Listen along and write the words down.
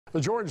The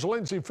George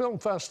Lindsey Film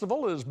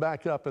Festival is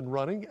back up and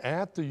running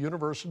at the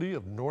University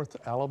of North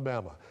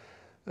Alabama.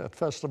 That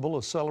festival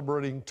is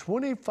celebrating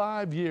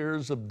 25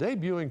 years of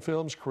debuting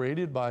films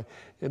created by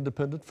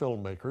independent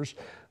filmmakers.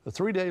 The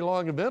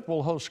three-day-long event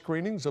will host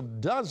screenings of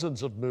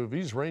dozens of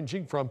movies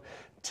ranging from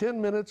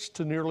 10 minutes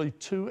to nearly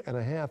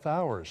 2.5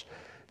 hours.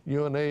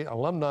 UNA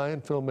alumni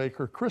and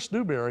filmmaker Chris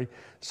Newberry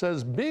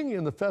says being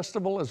in the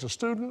festival as a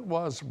student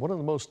was one of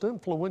the most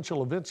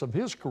influential events of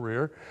his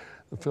career.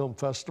 The film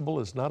festival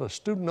is not a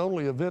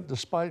student-only event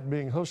despite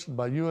being hosted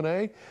by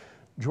UNA.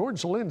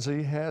 George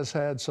Lindsey has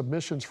had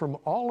submissions from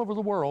all over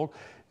the world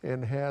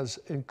and has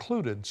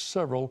included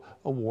several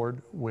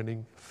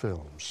award-winning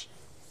films.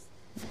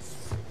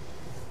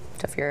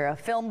 So if you're a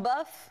film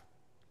buff,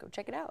 go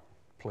check it out.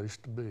 Place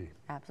to be.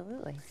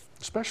 Absolutely.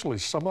 Especially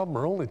some of them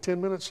are only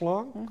 10 minutes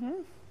long.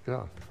 Mm-hmm.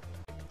 Yeah,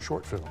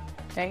 short film.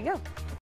 There you go.